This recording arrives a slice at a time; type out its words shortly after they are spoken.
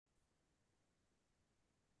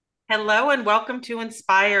Hello and welcome to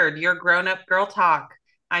Inspired, your grown-up girl talk.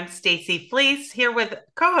 I'm Stacy Fleece here with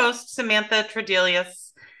co-host Samantha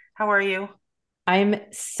Tredelius. How are you? I'm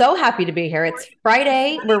so happy to be here. It's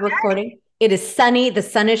Friday. We're recording. It is sunny. The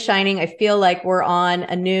sun is shining. I feel like we're on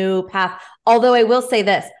a new path. Although I will say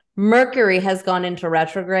this, Mercury has gone into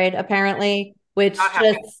retrograde apparently, Not which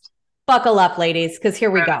happy. just buckle up, ladies, because here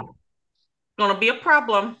we Well, go. gonna be a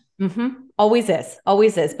problem. Always is,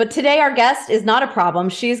 always is. But today our guest is not a problem.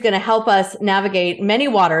 She's going to help us navigate many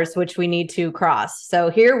waters which we need to cross. So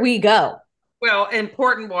here we go. Well,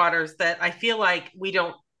 important waters that I feel like we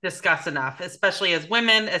don't discuss enough, especially as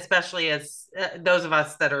women, especially as those of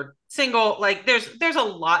us that are single. Like there's a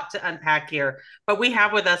lot to unpack here. But we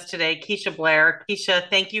have with us today Keisha Blair. Keisha,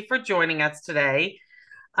 thank you for joining us today.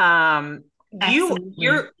 Um, you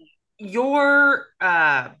Absolutely. your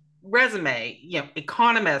resume,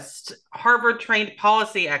 economist, Harvard trained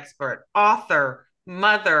policy expert, author,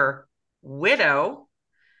 mother, widow,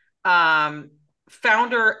 um,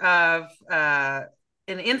 founder of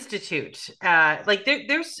an institute.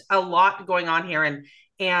 There's a lot going on here,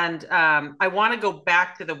 and I want to go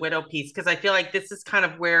back to the widow piece because I feel like this is kind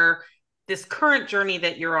of where this current journey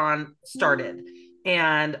that you're on started.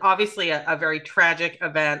 And obviously, a very tragic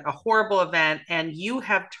event, a horrible event, and you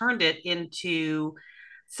have turned it into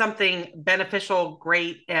something beneficial,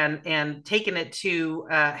 great, and taken it to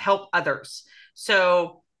help others.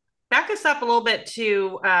 So back us up a little bit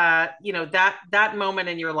to that moment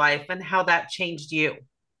in your life and how that changed you.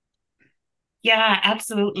 Yeah,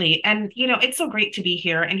 absolutely. And it's so great to be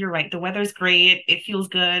here. And you're right, the weather's great. It feels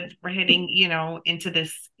good. We're heading, into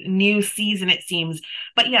this new season, it seems.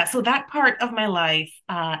 But yeah, so that part of my life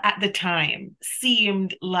at the time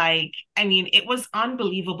seemed like, I mean, it was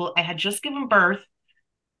unbelievable. I had just given birth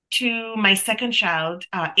to my second child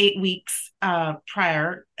 8 weeks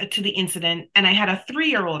prior to the incident, and I had a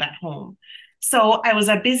 3-year-old at home. So I was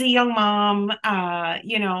a busy young mom,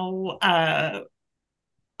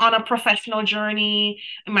 on a professional journey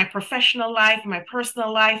in my professional life, in my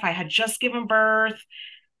personal life. I had just given birth.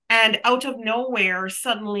 And out of nowhere,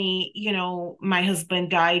 suddenly, my husband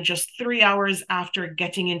died just 3 hours after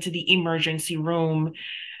getting into the emergency room.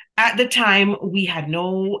 At the time, we had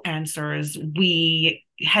no answers. We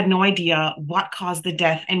had no idea what caused the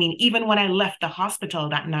death. I mean, even when I left the hospital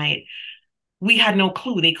that night, we had no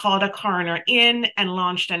clue. They called a coroner in and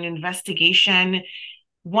launched an investigation.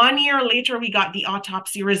 1 year later, we got the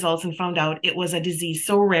autopsy results and found out it was a disease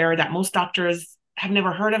so rare that most doctors have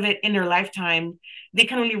never heard of it in their lifetime. They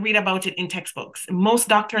can only read about it in textbooks. Most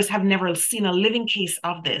doctors have never seen a living case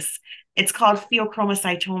of this. It's called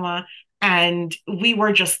pheochromocytoma. And we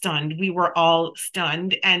were just stunned. We were all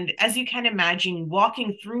stunned. And as you can imagine,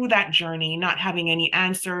 walking through that journey, not having any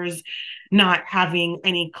answers, not having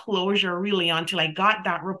any closure really until I got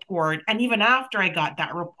that report. And even after I got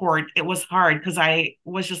that report, it was hard because I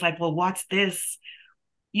was just like, well, what's this?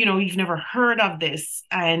 You've never heard of this.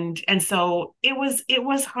 And so it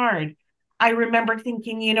was hard. I remember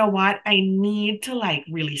thinking, you know what? I need to like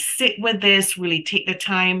really sit with this, really take the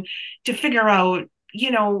time to figure out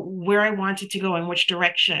where I wanted to go and which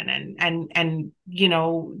direction and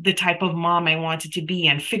the type of mom I wanted to be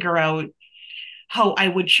and figure out how I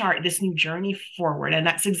would chart this new journey forward. And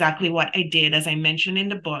that's exactly what I did, as I mentioned in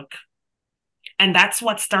the book. And that's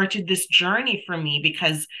what started this journey for me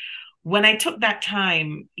because when I took that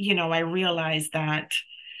time, I realized that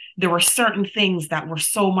there were certain things that were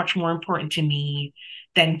so much more important to me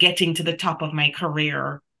than getting to the top of my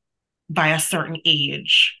career by a certain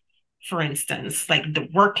age. For instance, like the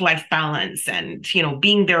work life balance and,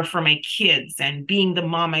 being there for my kids and being the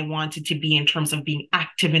mom I wanted to be in terms of being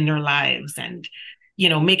active in their lives and,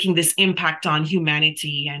 making this impact on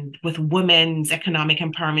humanity and with women's economic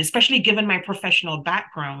empowerment, especially given my professional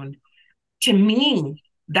background. To me,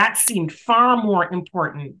 that seemed far more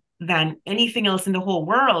important than anything else in the whole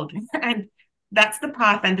world. And that's the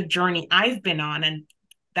path and the journey I've been on. And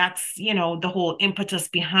that's, the whole impetus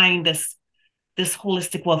behind this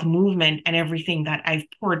holistic wealth movement and everything that I've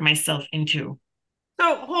poured myself into.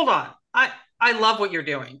 So hold on. I love what you're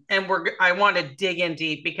doing, and I want to dig in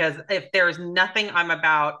deep because if there's nothing I'm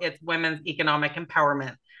about, it's women's economic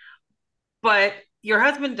empowerment. But your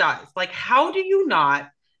husband dies. Like, how do you not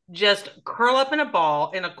just curl up in a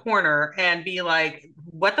ball in a corner and be like,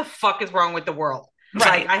 what the fuck is wrong with the world? Like,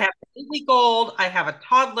 Right. I have a week old, I have a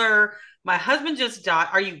toddler, my husband just died.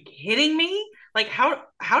 Are you kidding me? Like, how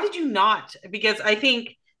did you not? Because I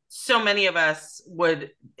think so many of us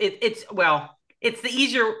would it's well, it's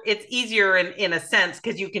easier in a sense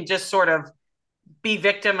because you can just sort of be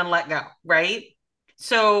victim and let go, right?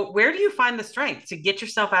 So where do you find the strength to get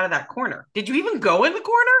yourself out of that corner? Did you even go in the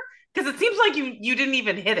corner? Because it seems like you didn't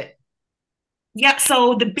even hit it. Yeah,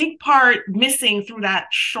 so the big part missing through that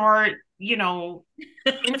short,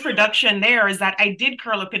 introduction there is that I did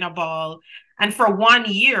curl up in a ball. And for 1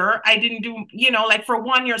 year, I didn't do, like for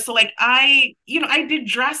 1 year. So like I did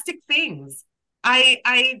drastic things. I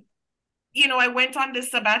I went on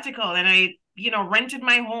this sabbatical and I, rented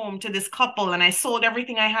my home to this couple and I sold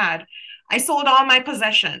everything I had. I sold all my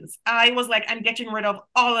possessions. I was like, I'm getting rid of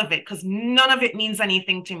all of it because none of it means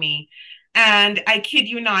anything to me. And I kid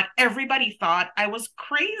you not, everybody thought I was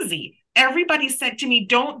crazy. Everybody said to me,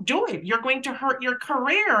 don't do it. You're going to hurt your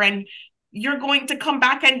career and you're going to come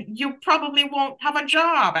back and you probably won't have a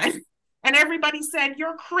job. And everybody said,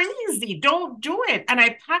 you're crazy. Don't do it. And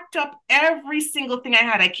I packed up every single thing I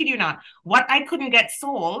had. I kid you not. What I couldn't get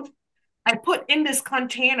sold, I put in this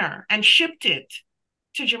container and shipped it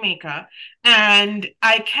to Jamaica. And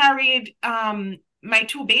I carried my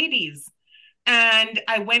two babies. And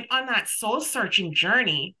I went on that soul searching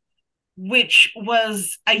journey, which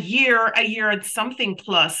was a year and something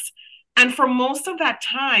plus. And for most of that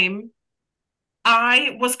time,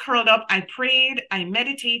 I was curled up. I prayed, I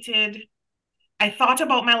meditated, I thought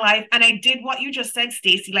about my life and I did what you just said,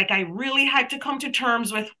 Stacey. Like I really had to come to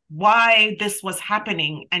terms with why this was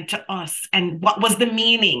happening and to us and what was the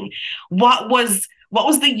meaning. What was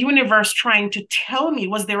the universe trying to tell me?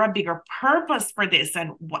 Was there a bigger purpose for this?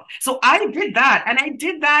 And what so I did that. And I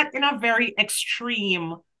did that in a very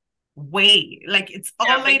extreme way. Like it's all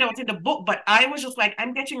Yeah, but laid out in the book, but I was just like,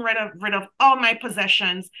 I'm getting rid of all my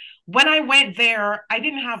possessions. When I went there, I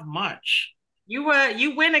didn't have much.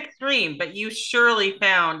 you went extreme, but you surely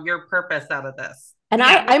found your purpose out of this. And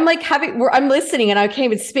Yeah. I'm like I'm listening and I can't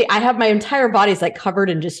even speak. I have my entire body's like covered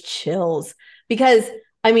in just chills because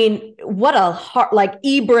I mean, what a hard, like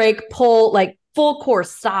e-brake pull, like full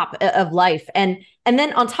course stop of life. And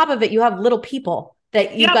then on top of it, you have little people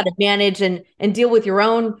that you've got Yeah. to manage and deal with your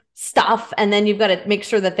own stuff. And then you've got to make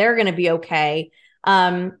sure that they're going to be okay.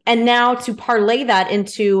 And now to parlay that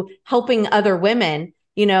into helping other women,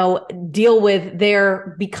 deal with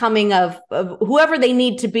their becoming of whoever they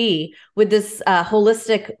need to be with this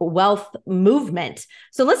holistic wealth movement.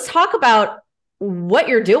 So let's talk about what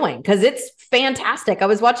you're doing because it's fantastic. I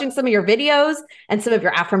was watching some of your videos and some of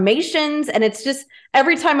your affirmations, and it's just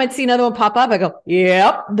every time I'd see another one pop up, I go,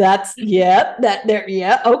 "Yep, that there,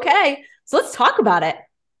 yeah, okay." So let's talk about it.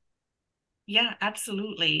 Yeah,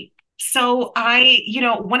 absolutely. So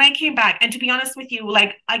when I came back, and to be honest with you,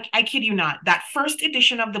 like I kid you not, that first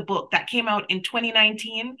edition of the book that came out in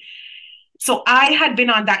 2019. So I had been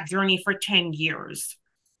on that journey for 10 years,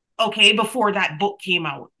 okay, before that book came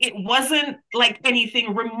out. It wasn't like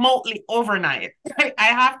anything remotely overnight. I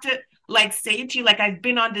have to like say to you, like I've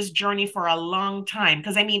been on this journey for a long time.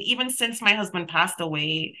 Because I mean, even since my husband passed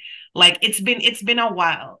away, like it's been a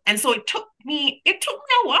while. And so it took me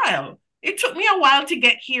a while. It took me a while to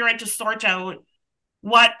get here and to sort out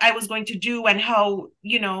what I was going to do and how,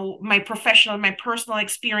 my professional and my personal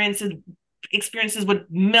experiences would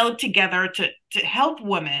meld together to help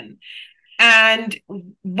women. And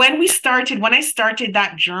when I started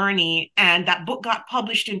that journey and that book got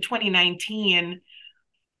published in 2019,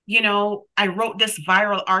 I wrote this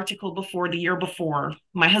viral article before the year before.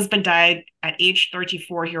 My husband died at age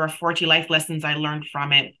 34. Here are 40 life lessons I learned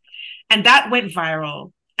from it. And that went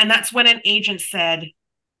viral. And that's when an agent said,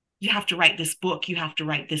 you have to write this book. You have to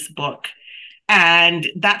write this book. And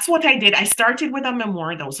that's what I did. I started with a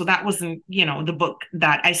memoir though. So that wasn't, the book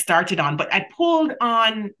that I started on, but I pulled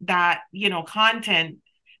on that, content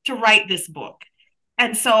to write this book.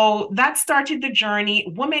 And so that started the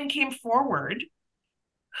journey. Women came forward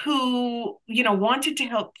who, wanted to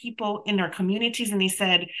help people in their communities. And they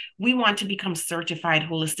said, we want to become certified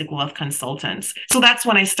holistic wealth consultants. So that's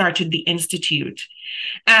when I started the Institute.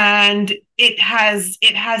 And it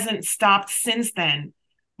hasn't stopped since then.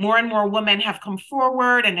 More and more women have come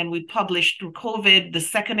forward, and then we published through COVID the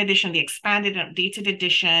second edition, the expanded and updated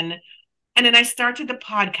edition. And then I started the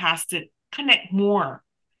podcast to connect more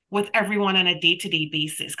with everyone on a day-to-day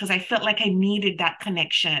basis because I felt like I needed that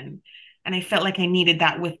connection. And I felt like I needed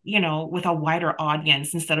that with a wider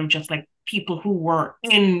audience instead of just like people who were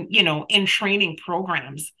in training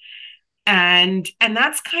programs. And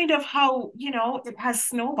that's kind of how it has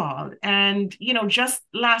snowballed. And just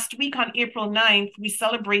last week on April 9th we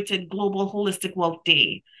celebrated Global Holistic Wealth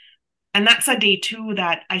Day, and that's a day too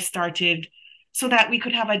that I started so that we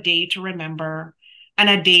could have a day to remember and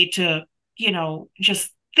a day to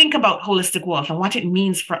just think about holistic wealth and what it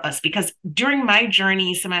means for us. Because during my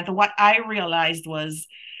journey, Samantha, what I realized was,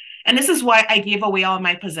 and this is why I gave away all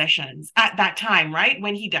my possessions at that time, right?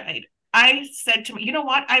 When he died, I said to me, you know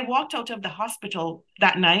what? I walked out of the hospital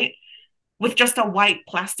that night with just a white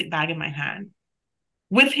plastic bag in my hand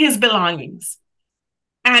with his belongings.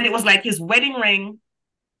 And it was like his wedding ring,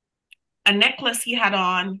 a necklace he had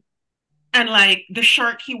on, and like the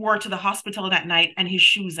shirt he wore to the hospital that night, and his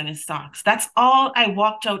shoes and his socks. That's all I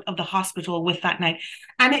walked out of the hospital with that night.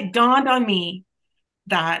 And it dawned on me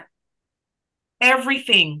that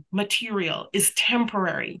everything material is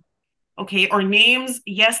temporary. Okay. Our names,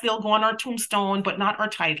 yes, they'll go on our tombstone, but not our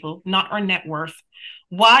title, not our net worth.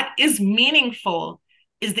 What is meaningful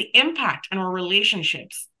is the impact on our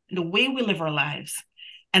relationships, the way we live our lives.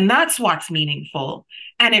 And that's what's meaningful.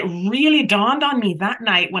 And it really dawned on me that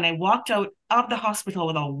night when I walked out of the hospital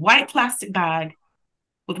with a white plastic bag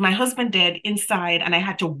with my husband dead inside. And I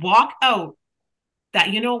had to walk out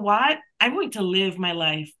that, you know what? I'm going to live my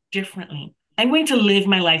life differently. I'm going to live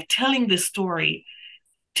my life telling this story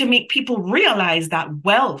to make people realize that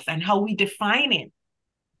wealth and how we define it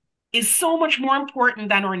is so much more important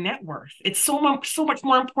than our net worth. It's so much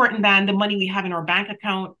more important than the money we have in our bank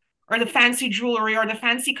account or the fancy jewelry or the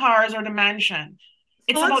fancy cars or the mansion.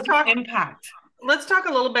 It's So let's about the talk. impact. Let's talk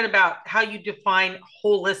a little bit about how you define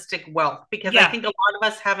holistic wealth, because I Yeah, think a lot of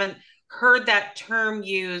us haven't heard that term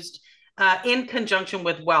used in conjunction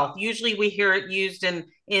with wealth. Usually we hear it used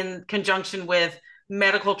in conjunction with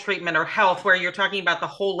medical treatment or health, where you're talking about the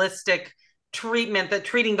holistic treatment, that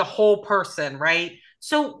treating the whole person, right?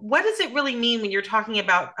 So what does it really mean when you're talking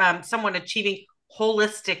about someone achieving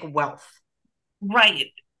holistic wealth? right.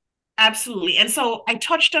 Absolutely. And so I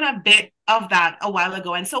touched on a bit of that a while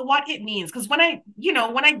ago. And so what it means, because when I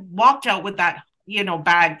walked out with that,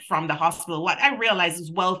 bag from the hospital, what I realized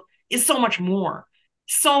is wealth is so much more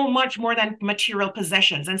than material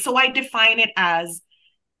possessions. And so I define it as,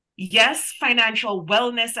 yes, financial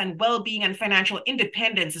wellness and well-being and financial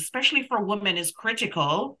independence, especially for women, is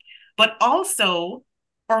critical, but also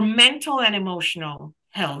our mental and emotional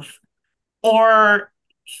health, or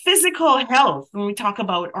physical health, when we talk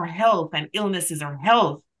about our health and illnesses, our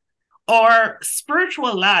health, or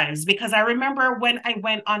spiritual lives. Because I remember when I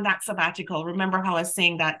went on that sabbatical, remember how I was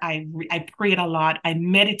saying that I prayed a lot, I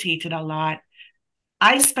meditated a lot,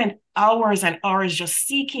 I spent hours and hours just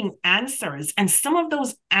seeking answers. And some of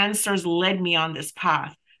those answers led me on this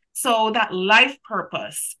path. So that life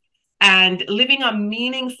purpose and living a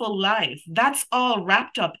meaningful life, that's all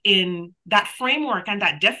wrapped up in that framework and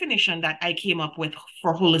that definition that I came up with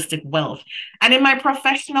for holistic wealth. And in my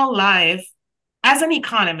professional life, as an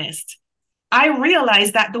economist, I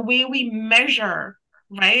realized that the way we measure,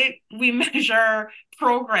 right? We measure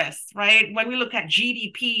progress, right? When we look at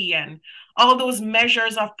GDP and all those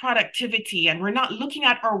measures of productivity, and we're not looking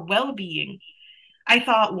at our well being. I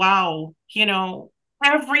thought, wow,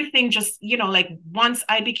 everything just, like once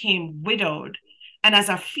I became widowed and as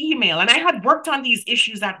a female, and I had worked on these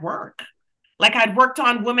issues at work. Like I'd worked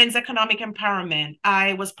on women's economic empowerment.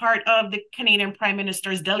 I was part of the Canadian Prime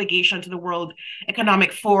Minister's delegation to the World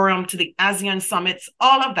Economic Forum, to the ASEAN summits,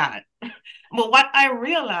 all of that. But what I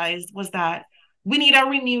realized was that we need a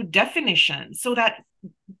renewed definition, so that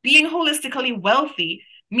being holistically wealthy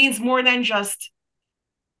means more than just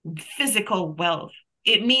physical wealth.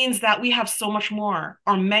 It means that we have so much more,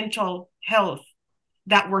 our mental health,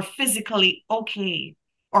 that we're physically okay,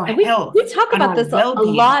 our And we health talk and about our this a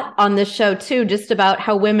well-being. lot on this show too, just about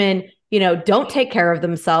how women, don't take care of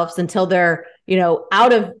themselves until they're,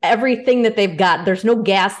 out of everything that they've got. There's no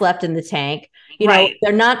gas left in the tank. Right.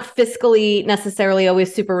 They're not fiscally necessarily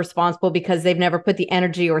always super responsible because they've never put the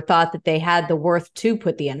energy or thought that they had the worth to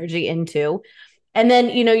put the energy into. And then,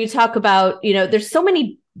 you talk about, there's so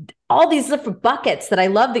many, all these different buckets that I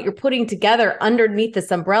love that you're putting together underneath this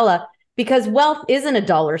umbrella, because wealth isn't a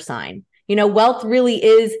dollar sign. Wealth really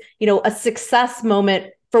is, a success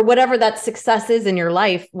moment for whatever that success is in your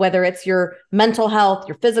life, whether it's your mental health,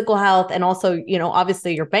 your physical health, and also,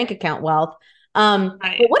 obviously your bank account wealth. But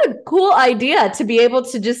Right. what a cool idea to be able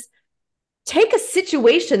to just take a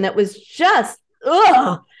situation that was just,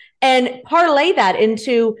 and parlay that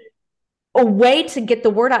into a way to get the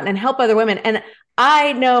word out and help other women. And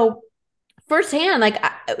I know firsthand, like,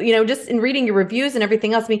 just in reading your reviews and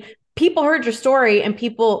everything else, I mean, people heard your story and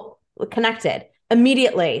people connected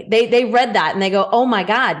immediately. They read that and they go, oh my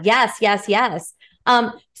God, yes, yes, yes.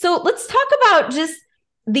 So let's talk about just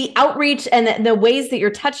the outreach and the ways that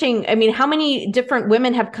you're touching. I mean, how many different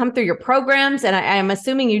women have come through your programs? And I'm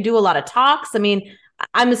assuming you do a lot of talks. I mean,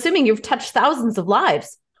 I'm assuming you've touched thousands of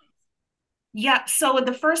lives. Yeah, so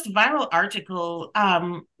the first viral article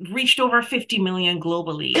reached over 50 million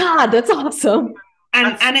globally. God, that's awesome. And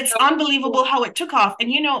That's and it's so unbelievable cool. how it took off. And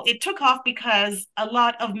it took off because a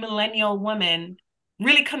lot of millennial women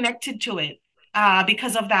really connected to it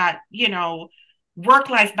because of that,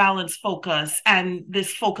 work-life balance focus and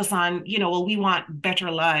this focus on, well, we want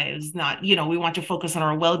better lives, not, we want to focus on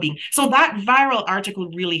our well-being. So that viral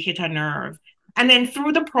article really hit a nerve. And then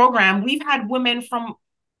through the program, we've had women from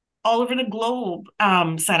all over the globe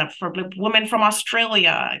set up for women from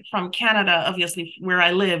Australia, from Canada, obviously where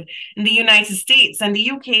I live, in the United States and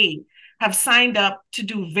the UK have signed up to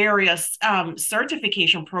do various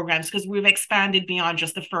certification programs because we've expanded beyond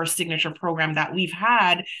just the first signature program that we've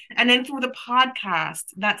had. And then through the podcast,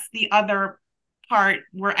 that's the other part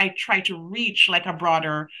where I try to reach like a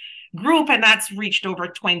broader group, and that's reached over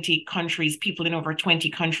 20 countries, people in over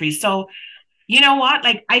 20 countries. So you know what?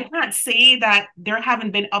 Like, I can't say that there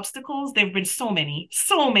haven't been obstacles. There have been so many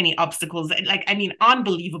obstacles. Like, I mean,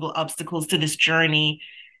 unbelievable obstacles to this journey.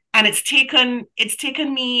 And it's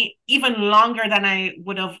taken me even longer than I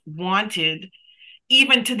would have wanted,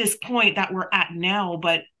 even to this point that we're at now.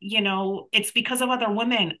 But, it's because of other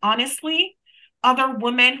women. Honestly, other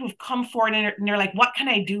women who've come forward and they're like, what can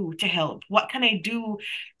I do to help? What can I do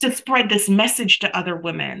to spread this message to other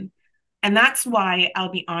women? And that's why,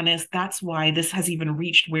 I'll be honest, that's why this has even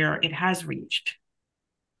reached where it has reached.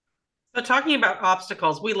 So talking about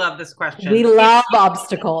obstacles, we love this We question. love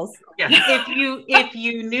obstacles. Yes, if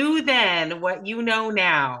you knew then what you know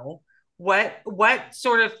now, what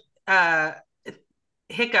sort of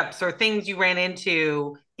hiccups or things you ran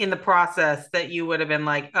into in the process that you would have been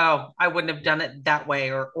like, oh, I wouldn't have done it that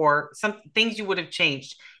way, or some things you would have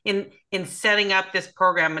changed in setting up this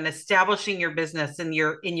program and establishing your business and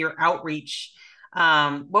your outreach.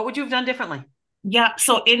 What would you have done differently? Yeah,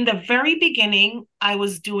 so in the very beginning, I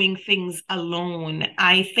was doing things alone.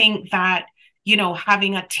 I think that,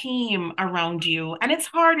 having a team around you, and it's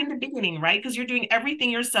hard in the beginning, right? Because you're doing everything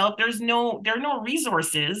yourself. There are no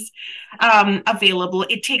resources available.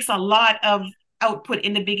 It takes a lot of output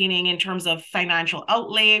in the beginning in terms of financial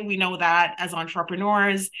outlay. We know that as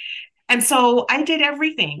entrepreneurs. And so I did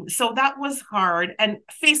everything. So that was hard and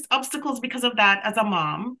faced obstacles because of that as a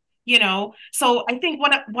mom. So I think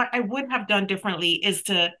what I would have done differently is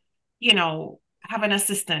to, have an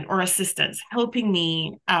assistant or assistants helping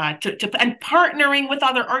me to and partnering with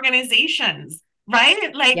other organizations,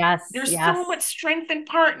 right? Like Yes, there's yes. so much strength in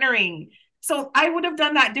partnering. So I would have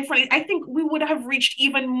done that differently. I think we would have reached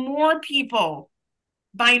even more people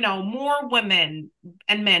by now, more women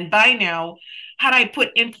and men by now, had I put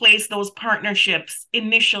in place those partnerships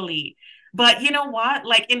initially. But you know what?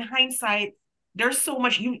 Like in hindsight, there's so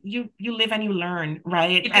much you live and you learn,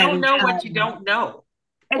 right? You don't And know what you don't know.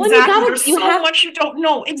 Well, you exactly. gotta, There's you so have, much you don't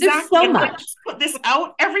know. there's Exactly. so And when I much. just put this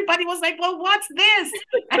out, everybody was like, well, what's this?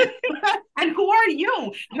 And who are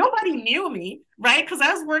you? Nobody knew me, right? Because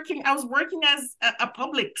I was working as a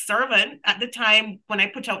public servant at the time when I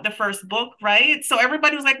put out the first book, right? So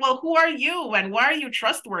everybody was like, well, who are you? And why are you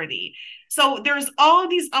trustworthy? So there's all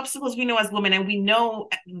these obstacles we know as women, and we know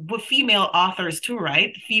with female authors too,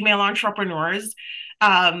 right? Female entrepreneurs.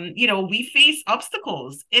 We face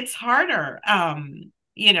obstacles. It's harder.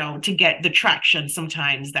 To get the traction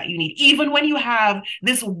sometimes that you need, even when you have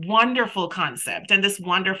this wonderful concept and this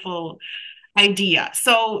wonderful idea.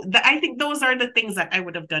 So I think those are the things that I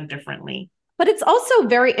would have done differently. But it's also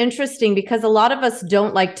very interesting because a lot of us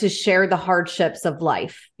don't like to share the hardships of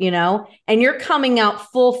life, and you're coming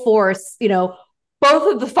out full force,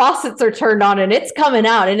 both of the faucets are turned on and it's coming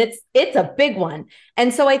out and it's a big one.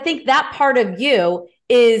 And so I think that part of you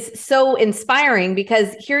is so inspiring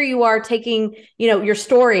because here you are taking, your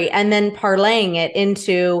story and then parlaying it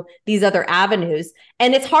into these other avenues.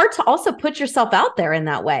 And it's hard to also put yourself out there in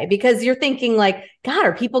that way because you're thinking like, God,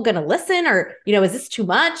 are people going to listen or, is this too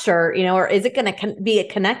much or is it going to be a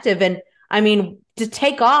connective? And I mean, to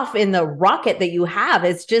take off in the rocket that you have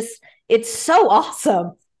is just, it's so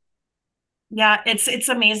awesome. Yeah, it's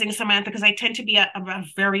amazing, Samantha, because I tend to be a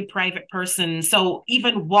very private person. So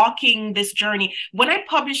even walking this journey, when I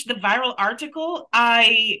published the viral article,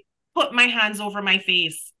 I put my hands over my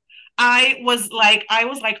face. I was like,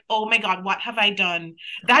 oh my God, what have I done?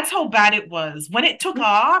 That's how bad it was. When it took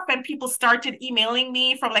off and people started emailing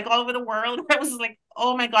me from like all over the world, I was like,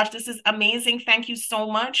 oh my gosh, this is amazing. Thank you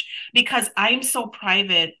so much. Because I'm so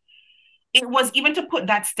private. It was even to put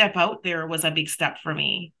that step out there was a big step for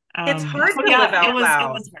me. It's hard So to yeah, live it out was it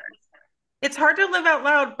loud. was hard. It's hard to live out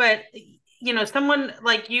loud, but someone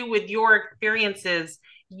like you with your experiences,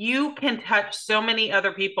 you can touch so many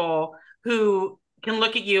other people who can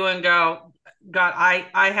look at you and go, God,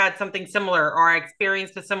 I had something similar, or I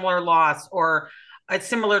experienced a similar loss, or a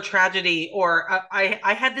similar tragedy, or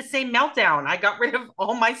I had the same meltdown. I got rid of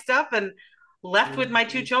all my stuff and left with my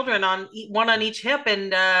two children on one on each hip and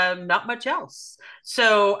not much else.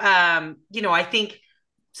 So I think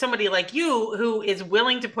somebody like you who is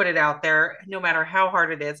willing to put it out there no matter how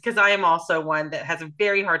hard it is, because I am also one that has a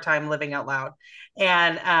very hard time living out loud.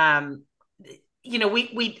 And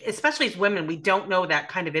we especially as women, we don't know that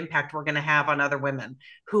kind of impact we're going to have on other women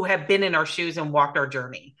who have been in our shoes and walked our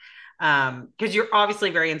journey. Because you're obviously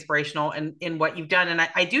very inspirational in what you've done. And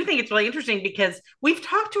I do think it's really interesting because we've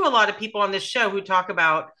talked to a lot of people on this show who talk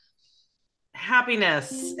about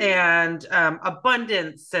happiness and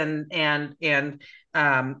abundance and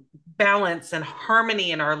balance and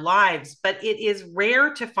harmony in our lives, but it is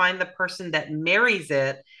rare to find the person that marries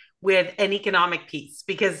it with an economic piece,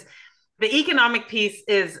 because the economic piece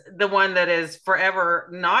is the one that is forever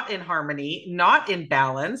not in harmony, not in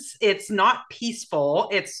balance. It's not peaceful.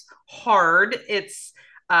 It's hard. It's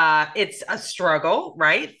a struggle,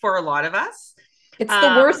 right, for a lot of us. It's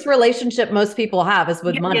the worst relationship most people have is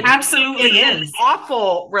with money. It absolutely is. An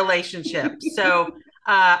awful relationship. So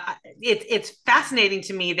it's fascinating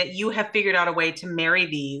to me that you have figured out a way to marry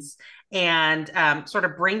these and sort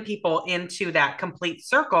of bring people into that complete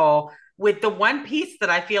circle with the one piece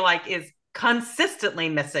that I feel like is consistently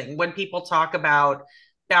missing when people talk about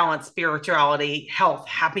balance, spirituality, health,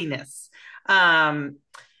 happiness.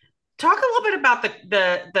 Talk a little bit about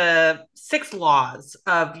the 6 laws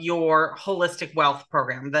of your holistic wealth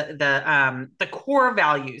program, the core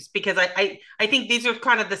values, because I think these are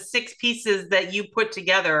kind of the 6 pieces that you put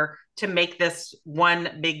together to make this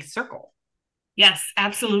one big circle. Yes,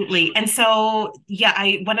 absolutely. And so, yeah,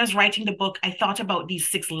 when I was writing the book, I thought about these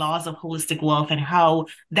 6 laws of holistic wealth and how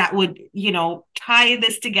that would, tie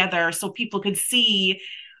this together so people could see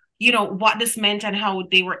what this meant and how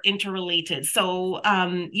they were interrelated. So,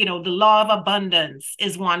 the law of abundance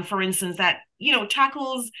is one, for instance, that,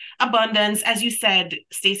 tackles abundance, as you said,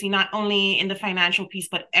 Stacey, not only in the financial piece,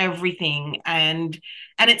 but everything. And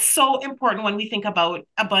it's so important when we think about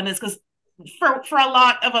abundance, because for a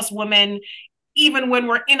lot of us women, even when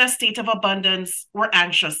we're in a state of abundance, we're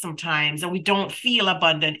anxious sometimes and we don't feel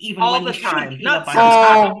abundant, even all when the we time. should feel Not abundant.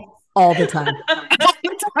 sometimes. All the time. All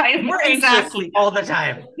the time. We're exactly. All the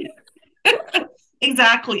time.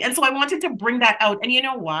 Exactly. And so I wanted to bring that out. And you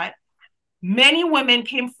know what? Many women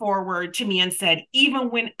came forward to me and said, even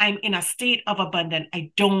when I'm in a state of abundance,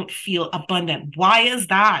 I don't feel abundant. Why is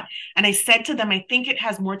that? And I said to them, I think it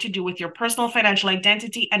has more to do with your personal financial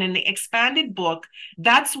identity. And in the expanded book,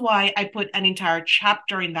 that's why I put an entire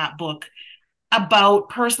chapter in that book about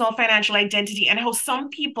personal financial identity and how some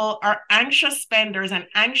people are anxious spenders and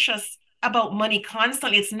anxious about money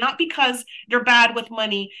constantly. It's not because they're bad with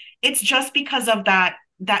money. It's just because of that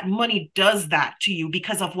money does that to you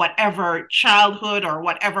because of whatever childhood or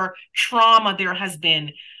whatever trauma there has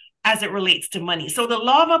been as it relates to money. So the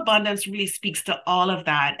law of abundance really speaks to all of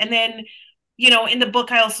that. And then, in the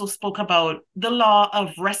book, I also spoke about the law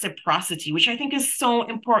of reciprocity, which I think is so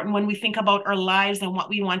important when we think about our lives and what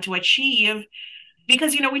we want to achieve.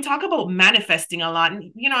 Because, we talk about manifesting a lot,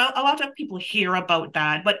 and, a lot of people hear about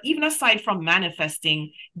that. But even aside from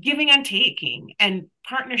manifesting, giving and taking and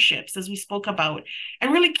partnerships, as we spoke about,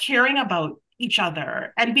 and really caring about each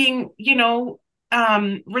other and being,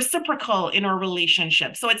 reciprocal in our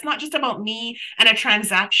relationship. So it's not just about me and a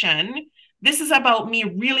transaction. This is about me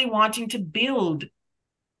really wanting to build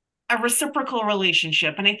a reciprocal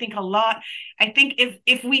relationship. And I think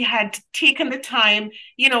if we had taken the time,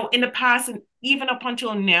 in the past and even up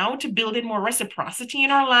until now to build in more reciprocity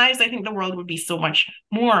in our lives, I think the world would be so much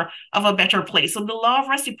more of a better place. So the law of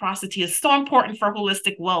reciprocity is so important for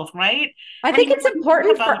holistic wealth, right? I think it's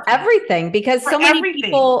important for everything, because so many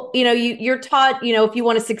people, you're taught, if you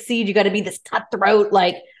want to succeed, you got to be this cutthroat,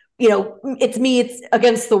 like, it's me, it's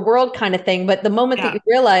against the world kind of thing. But the moment that you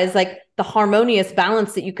realize like the harmonious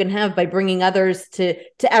balance that you can have by bringing others to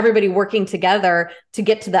everybody working together to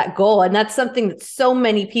get to that goal. And that's something that so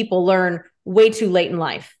many people learn way too late in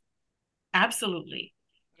life. Absolutely.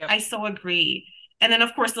 Yep. I so agree. And then,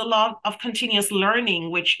 of course, the law of continuous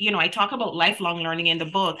learning, which, I talk about lifelong learning in the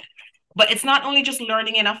book. But it's not only just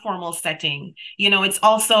learning in a formal setting, it's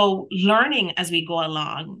also learning as we go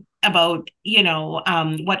along about,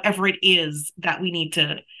 whatever it is that we need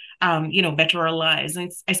to, better our lives.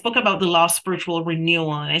 And I spoke about the law of spiritual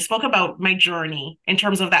renewal, and I spoke about my journey in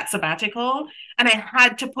terms of that sabbatical. And I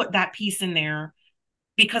had to put that piece in there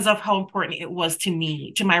because of how important it was to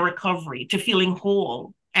me, to my recovery, to feeling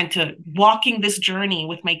whole, and to walking this journey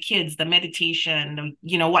with my kids, the meditation,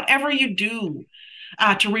 whatever you do.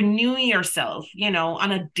 To renew yourself,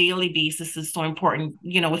 on a daily basis is so important,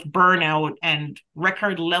 with burnout and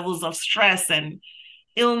record levels of stress and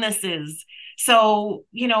illnesses. So,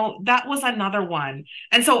 that was another one.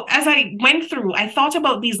 And so as I went through, I thought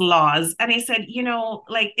about these laws and I said,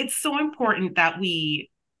 it's so important that we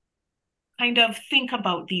kind of think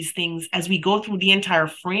about these things as we go through the entire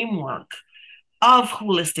framework of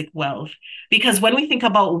holistic wealth. Because when we think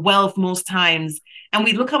about wealth most times, and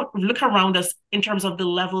we look around us in terms of the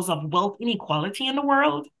levels of wealth inequality in the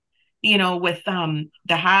world, with the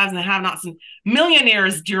haves and the have-nots and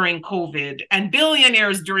millionaires during COVID and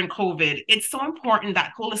billionaires during COVID, it's so important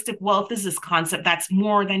that holistic wealth is this concept that's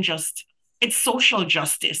more than just, it's social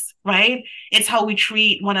justice, right? It's how we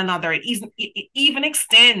treat one another. It even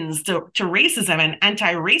extends to racism and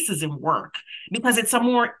anti-racism work because it's a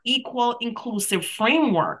more equal, inclusive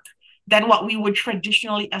framework than what we would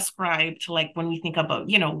traditionally ascribe to, like when we think about,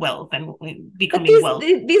 wealth and But becoming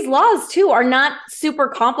wealthy. these laws too are not super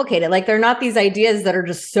complicated. Like they're not these ideas that are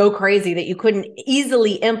just so crazy that you couldn't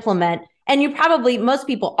easily implement. And you probably, most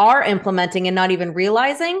people are implementing and not even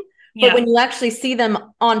realizing. But when you actually see them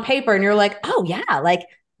on paper and you're like, oh yeah, like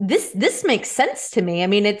this makes sense to me. I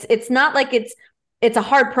mean, it's not like it's a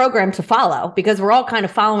hard program to follow because we're all kind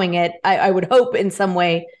of following it, I would hope, in some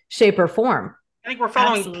way, shape, or form. I think we're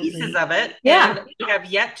following Absolutely. pieces of it, Yeah. and we have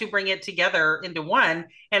yet to bring it together into one.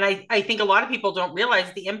 And I think a lot of people don't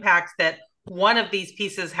realize the impact that one of these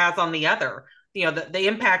pieces has on the other. The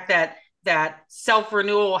impact that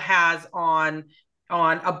self-renewal has on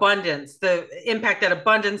abundance, the impact that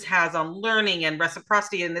abundance has on learning and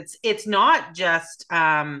reciprocity. And it's not just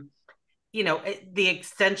the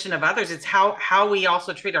extension of others. It's how we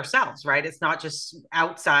also treat ourselves, right? It's not just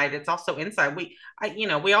outside, it's also inside.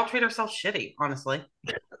 We all treat ourselves shitty, honestly.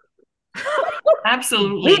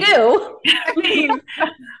 Absolutely. We do. I mean,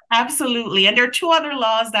 absolutely. And there are two other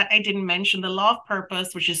laws that I didn't mention: the law of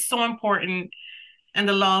purpose, which is so important, and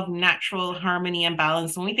the law of natural harmony and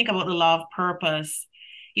balance. When we think about the law of purpose,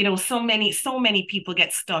 so many people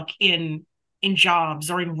get stuck in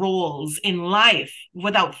jobs or in roles in life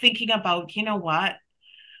without thinking about,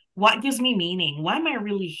 what gives me meaning? Why am I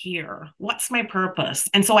really here? What's my purpose?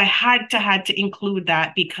 And so I had to include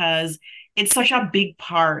that because it's such a big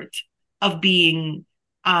part of being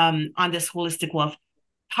on this holistic wealth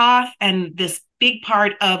path and this big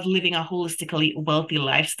part of living a holistically wealthy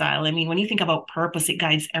lifestyle. I mean, when you think about purpose, it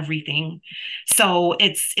guides everything. So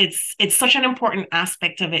it's such an important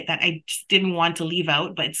aspect of it that I just didn't want to leave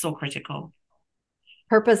out, but it's so critical.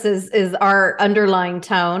 Purpose is our underlying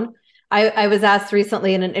tone. I was asked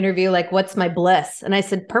recently in an interview, like, what's my bliss? And I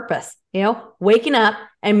said, purpose, waking up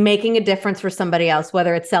and making a difference for somebody else,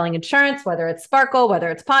 whether it's selling insurance, whether it's Sparkle, whether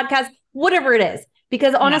it's podcast, whatever it is.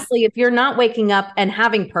 Because honestly, if you're not waking up and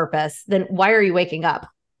having purpose, then why are you waking up?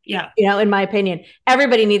 Yeah. In my opinion,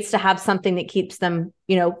 everybody needs to have something that keeps them,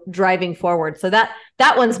 driving forward. So that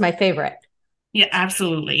one's my favorite. Yeah,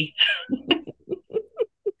 absolutely.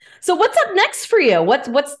 So what's up next for you? What's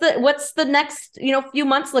the next, few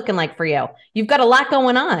months looking like for you? You've got a lot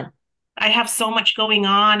going on. I have so much going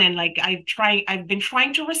on, and like I've been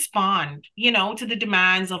trying to respond, to the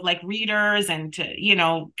demands of like readers and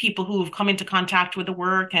to, people who've come into contact with the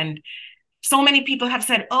work. And so many people have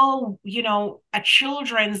said, oh, a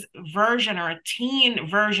children's version or a teen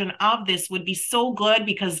version of this would be so good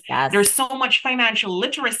because there's so much financial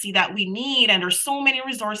literacy that we need, and there's so many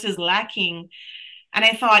resources lacking. And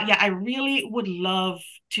I thought, yeah, I really would love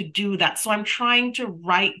to do that. So I'm trying to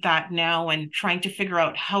write that now and trying to figure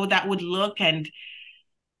out how that would look. And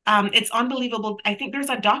it's unbelievable. I think there's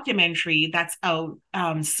a documentary that's out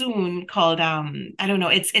soon called, I don't know,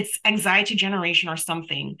 it's Anxiety Generation or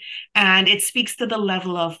something. And it speaks to the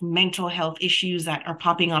level of mental health issues that are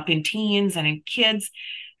popping up in teens and in kids.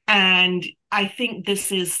 And I think this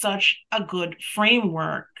is such a good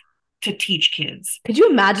framework to teach kids. Could you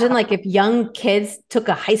imagine, like, if young kids took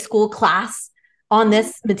a high school class on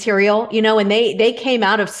this material, and they came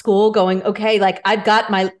out of school going, okay, like I've got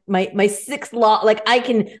my sixth law, like I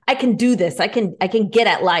can do this. I can get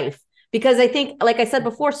at life. Because I think, like I said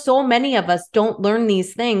before, so many of us don't learn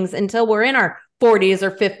these things until we're in our 40s or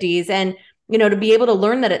 50s. And, to be able to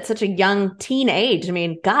learn that at such a young teen age, I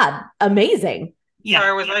mean, God, amazing. Yeah.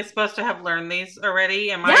 Sorry, was I supposed to have learned these already?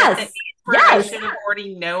 Yes. I should have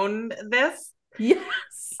already known this. Yes.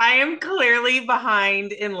 I am clearly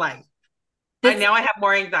behind in life. Now I have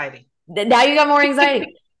more anxiety. Now you got more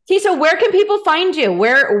anxiety. Keisha, where can people find you?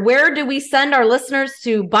 Where do we send our listeners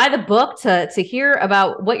to buy the book, to hear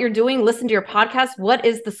about what you're doing, listen to your podcast? What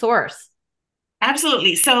is the source?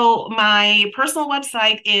 Absolutely. So my personal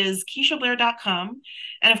website is KeishaBlair.com.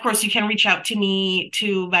 And of course, you can reach out to me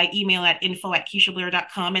by email at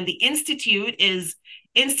info@KeishaBlair.com. And the Institute is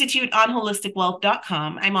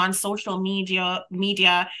instituteonholisticwealth.com. I'm on social media,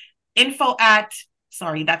 info at,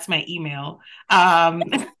 sorry, that's my email.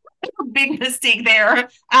 Big mistake there.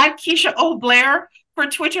 At Keisha O. Blair for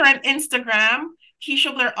Twitter and Instagram.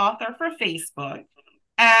 Keisha Blair Author for Facebook.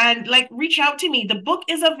 And like reach out to me. The book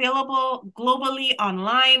is available globally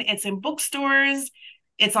online. It's in bookstores.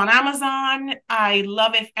 It's on Amazon. I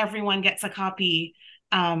love if everyone gets a copy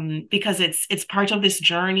because it's part of this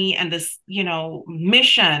journey and this,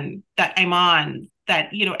 mission that I'm on,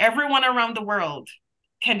 that, everyone around the world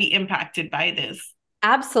can be impacted by this.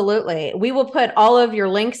 Absolutely. We will put all of your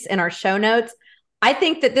links in our show notes. I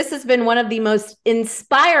think that this has been one of the most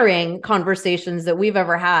inspiring conversations that we've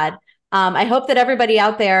ever had. I hope that everybody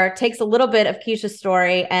out there takes a little bit of Keisha's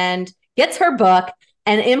story and gets her book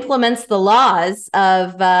and implements the laws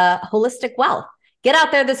of holistic wealth. Get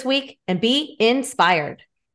out there this week and be inspired.